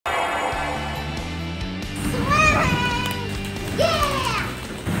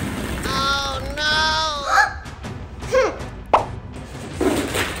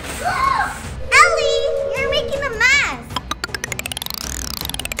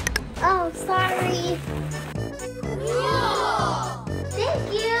sorry. Whoa.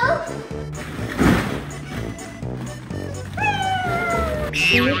 Thank you.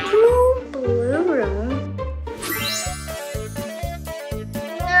 Blue room.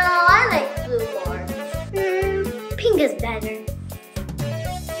 No, I like blue more. Pink is better.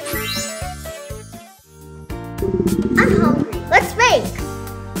 I'm hungry. Let's bake.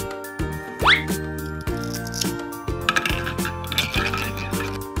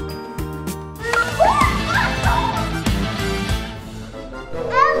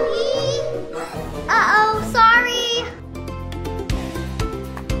 Ellie! Uh-oh, sorry.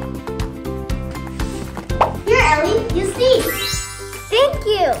 Here, Ellie, you see. Thank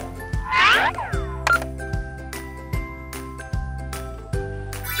you.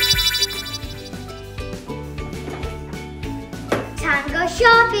 Time to go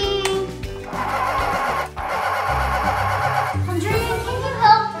shopping. Andrea, can you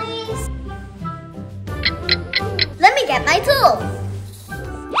help, please? Let me get my tools.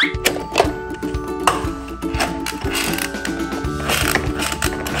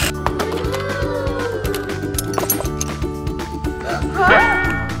 Huh?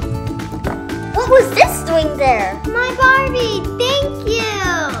 What was this doing there? My Barbie, thank you.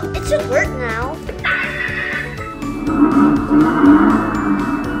 It should work now.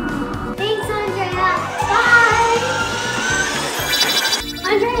 Thanks, Andrea. Bye.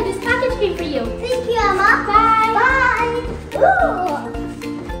 Andrea, this package came for you. Thank you, Emma. Bye. Bye. Ooh.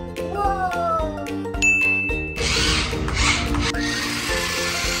 Whoa.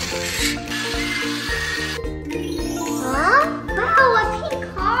 Huh? Wow, a pink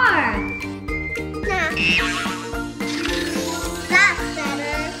car. Nah. That's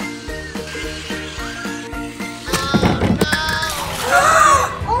better.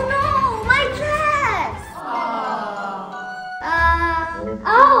 Oh no, my dress!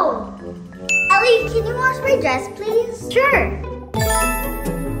 Oh! Ellie, can you wash my dress, please? Sure.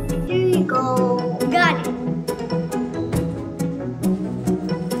 Here you go. Got it.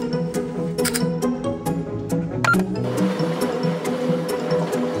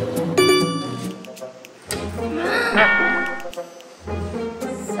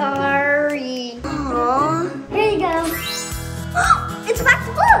 Sorry. Aww. Here you go. It's back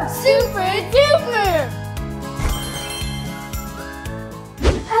to blue! Super duper!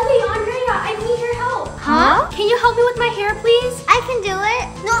 Ellie, Andrea, I need your help. Huh? Can you help me with my hair, please? I can do it.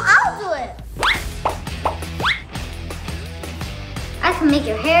 No, I'll do it. I can make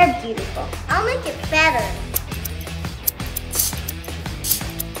your hair beautiful. I'll make it better.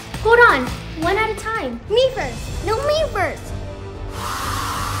 Hold on, one at a time. Me first. No, me first.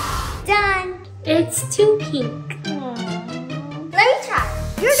 Done. It's too pink. Let me try.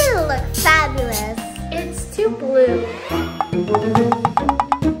 You're gonna look fabulous. It's too blue.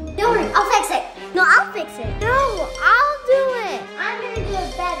 Don't worry, I'll fix it. No, I'll fix it. No, I'll do it. I'm gonna do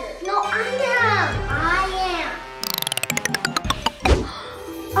it better. No, I am.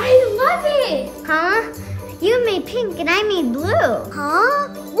 I love it! Huh? You made pink and I made blue. Huh?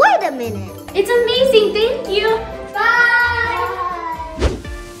 Wait a minute. It's amazing, thank you. Bye.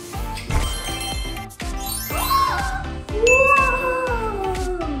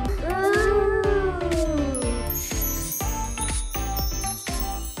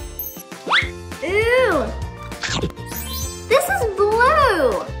 Ooh. This is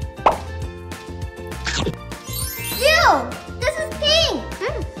blue. Ew, this is pink.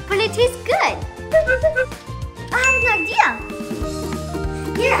 But it tastes good. I have an idea.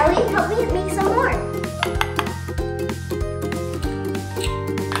 Here, Ellie, help me make some more.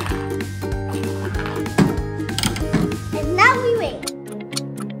 And now we wait.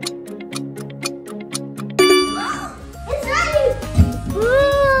 It's ready.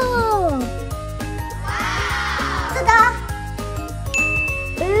 Ooh. Wow. Ta-da.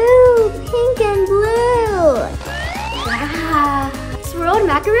 Ooh, pink and blue. Wow. Swirled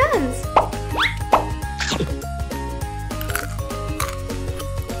macarons.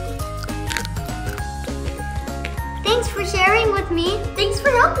 Thanks for sharing with me. Thanks for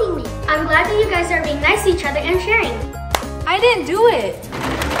helping me. I'm glad that you guys are being nice to each other and sharing. I didn't do it.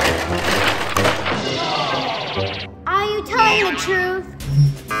 Are you telling the truth?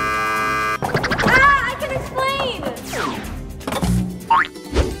 I can explain.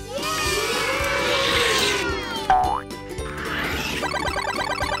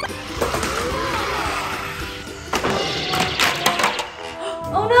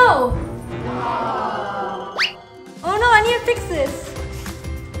 Oh no. Oh no, I need to fix this.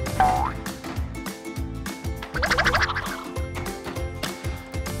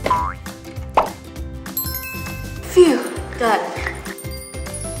 Phew, done.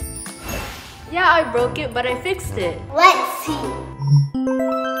 Yeah, I broke it, but I fixed it. Let's see.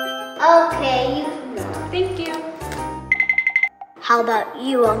 Okay, you can go. Thank you. How about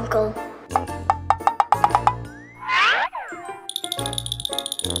you, Uncle?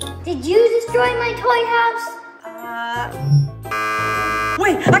 Did you destroy my toy house?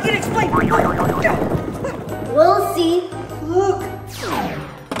 Wait, I can explain. We'll see. Look.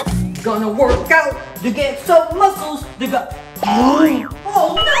 Gonna work out to get some muscles.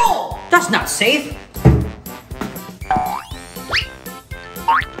 Oh no! That's not safe.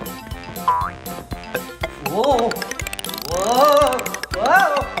 Whoa. Whoa.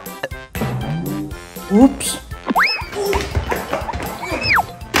 Whoa. Oops.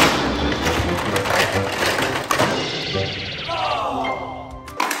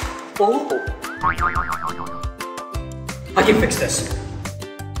 Oh. I can fix this.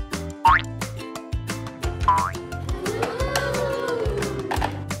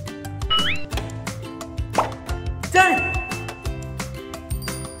 Done.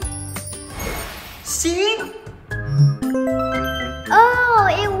 See? Oh,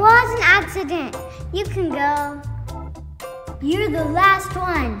 it was an accident. You can go. You're the last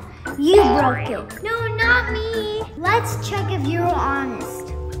one. You broke it. No, not me. Let's check if you're honest.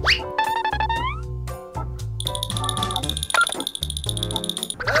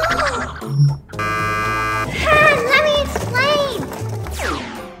 Let me explain.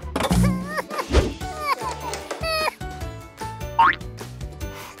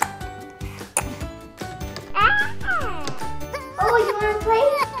 Oh, you want to play?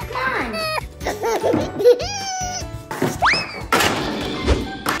 Come on.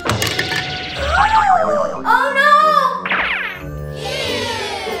 Oh no!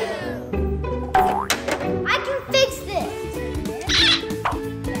 I can fix this.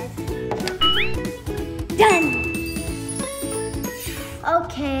 Done.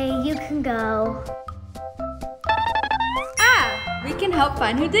 Okay, you can go. Ah, we can help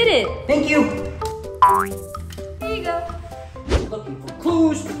find who did it. Thank you. Here you go. Looking for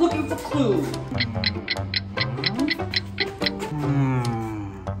clues, looking for clues.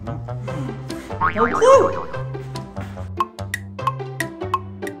 No clue.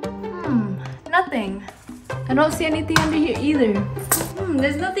 Nothing. I don't see anything under here either.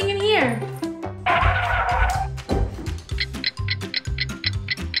 There's nothing in here.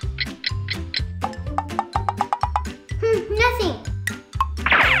 Nothing.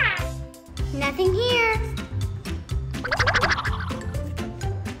 Nothing here.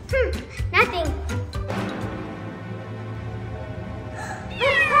 Nothing. The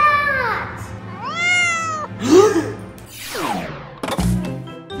cat!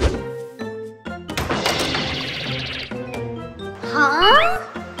 Huh?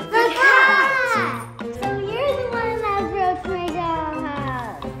 The cat! So you're the one that broke my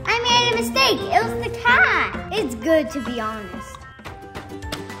dollhouse. I made a mistake. It was the cat. It's good to be honest.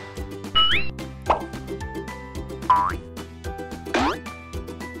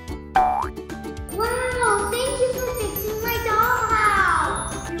 Wow, thank you for fixing my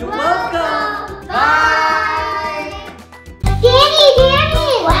dollhouse. You're welcome. Bye. Danny!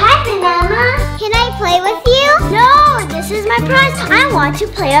 What happened, Emma? Can I play with you? No, this is my prize. I want to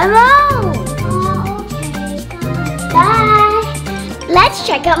play alone. Oh, okay, bye. Let's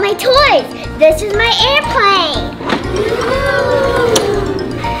check out my toys. This is my airplane.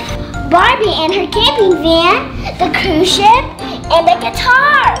 Barbie and her camping van, the cruise ship, and the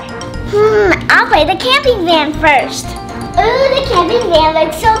guitar. I'll play the camping van first. Ooh, the camping van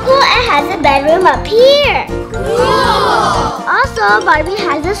looks so cool. It has a bedroom up here. Cool! Also, Barbie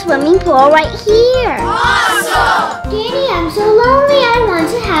has a swimming pool right here. Awesome! Danny, I'm so lonely. I want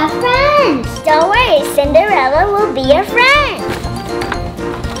to have friends. Don't worry, Cinderella will be your friend.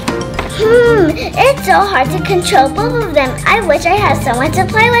 It's so hard to control both of them. I wish I had someone to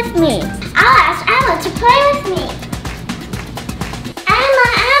play with me. I'll ask Emma to play with me. Emma!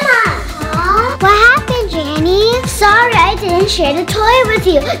 Huh? What happened, Jenny? Sorry, I didn't share the toy with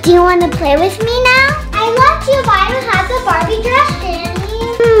you. Do you want to play with me now? I want to, but I don't have the Barbie dress,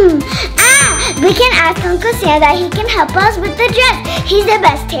 Jenny. We can ask Uncle Sam that he can help us with the dress. He's the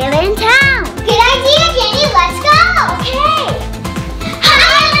best tailor in town. Good idea, Jenny. Let's go. Okay.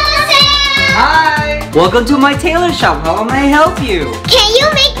 Hi, Uncle Sam. Hi. Welcome to my tailor shop. How may I help you? Can you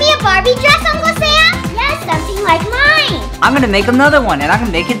make me a Barbie dress, Uncle Sam? Yes, something like mine. I'm gonna make another one and I'm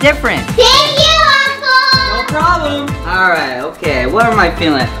gonna make it different. Thank you, Uncle. No problem. All right, okay. What am I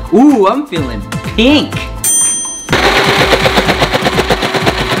feeling? Ooh, I'm feeling pink.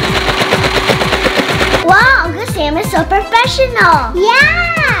 Wow, Uncle Sam is so professional.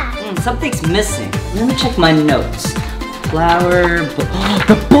 Yeah. Something's missing. Let me check my notes. flower.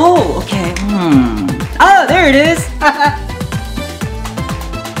 The bowl. Okay. Oh, there it is.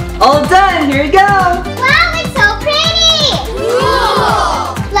 All done. Here you go. Wow, it's so pretty.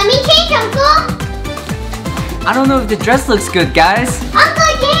 Cool. Let me change, Uncle. I don't know if the dress looks good, guys.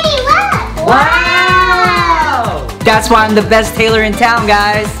 Uncle Danny, look. Wow! That's why I'm the best tailor in town,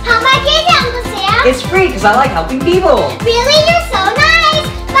 guys. How much is it, Uncle Sam? It's free because I like helping people. Really? You're so nice.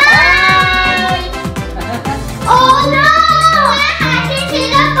 Bye. Oh no! What happened to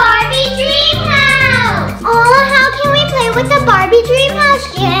the Barbie dream house? Oh, how can we play with the Barbie dream house,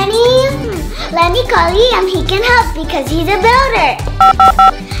 Danny? Let me call Liam. He can help because he's a builder.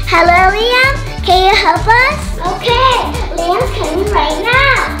 Hello, Liam. Can you help us? Okay. Liam's coming right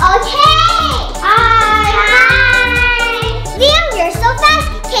now. Okay. Hi. Liam, you're so fast.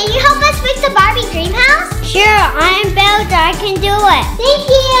 Can you help us fix the Barbie dream house? Sure. I am builder. I can do it. Thank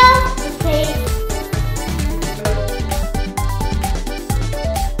you. Okay.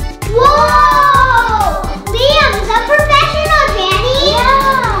 Whoa! Liam is a professional, Danny.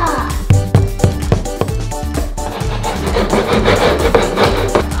 Yeah.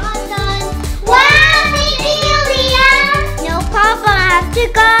 All done. Wow, thank you, Liam. No problem. I have to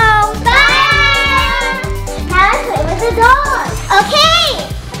go. Bye. Now let's play with the dolls. Okay.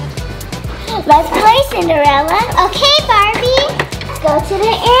 Let's play, Cinderella. Okay, Barbie. Let's go to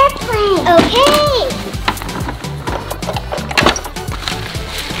the airplane. Okay.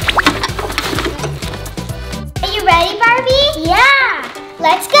 Are you ready, Barbie? Yeah.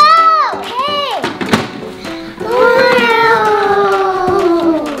 Let's go. Okay. Wow.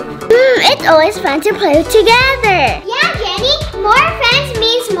 It's always fun to play together.